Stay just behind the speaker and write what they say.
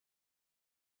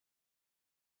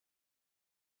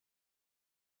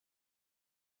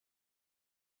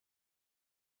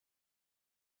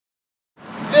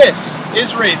This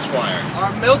is RaceWire.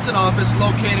 Our Milton office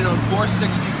located on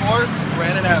 464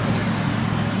 Granite Avenue.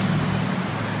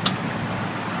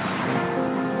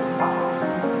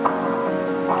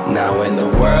 Now when the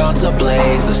world's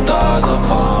ablaze, the stars will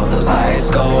fall, the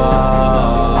lights go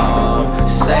off.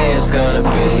 Say it's gonna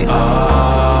be alright,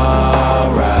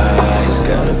 it's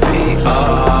gonna be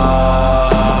alright.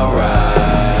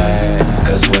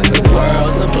 Cause when the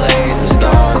world's ablaze, the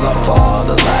stars will fall,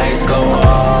 the lights go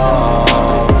off.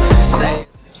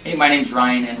 Hey, my name's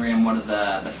Ryan Henry. I'm one of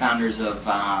the founders of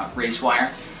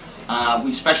RaceWire.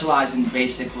 We specialize in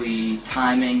basically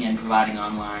timing and providing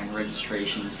online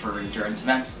registration for endurance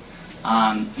events. We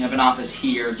have an office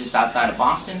here just outside of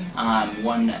Boston,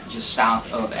 one just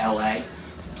south of LA,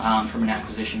 from an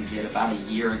acquisition we did about a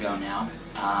year ago now.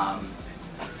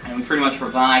 And we pretty much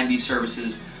provide these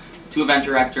services to event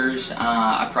directors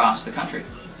across the country.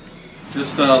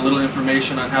 Just a little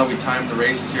information on how we time the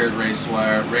races here at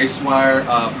RaceWire. RaceWire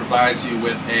provides you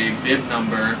with a bib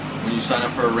number when you sign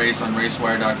up for a race on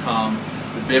racewire.com.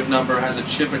 The bib number has a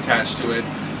chip attached to it.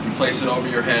 You place it over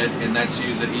your head, and that's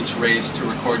used at each race to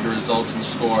record your results and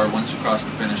score once you cross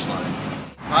the finish line.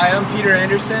 Hi, I'm Peter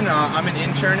Anderson. I'm an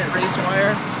intern at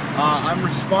RaceWire. I'm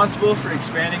responsible for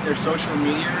expanding their social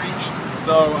media reach.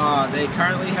 So they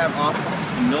currently have offices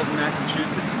in Milton,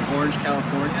 Massachusetts and Orange,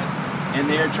 California. And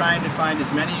they are trying to find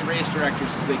as many race directors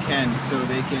as they can, so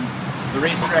the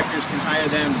race directors can hire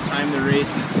them to time their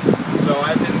races. So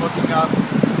I've been looking up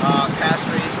past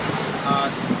races,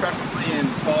 preferably in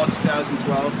fall 2012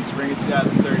 and spring of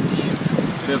 2013,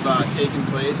 that have taken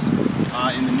place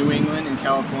in the New England and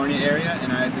California area,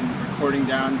 and I've been recording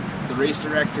down the race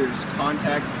directors'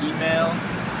 contact email,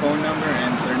 phone number,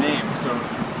 and their name. So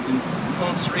in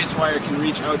hopes RaceWire can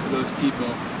reach out to those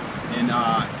people and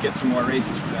get some more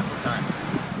races for them at the time.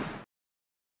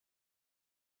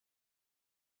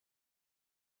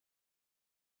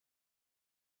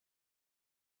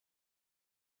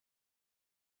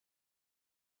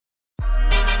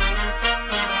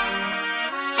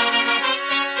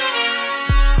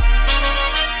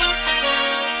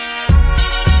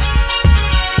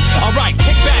 Alright,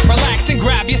 kick back, relax, and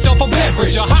grab yourself a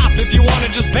beverage. Or hop if you wanna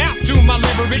just bounce to my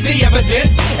leverage. The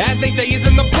evidence, as they say, is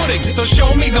in the pudding. So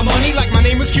show me the money like my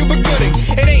name was Cuba Gooding.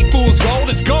 It ain't fool's gold,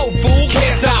 it's gold, fool.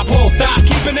 Can't stop, won't stop,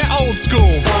 keeping it old school.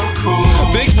 So cool.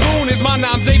 Big Spoon is my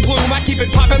namze plume. I keep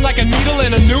it popping like a needle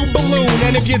in a new balloon.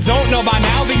 And if you don't know by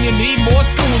now, then you need more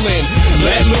schooling.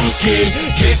 Let loose, kid,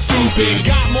 get stupid.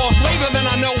 Got more flavor than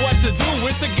I know what to do.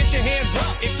 It's to get your hands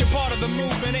up if you're part of the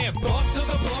movement and bump to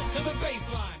the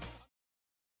baseline.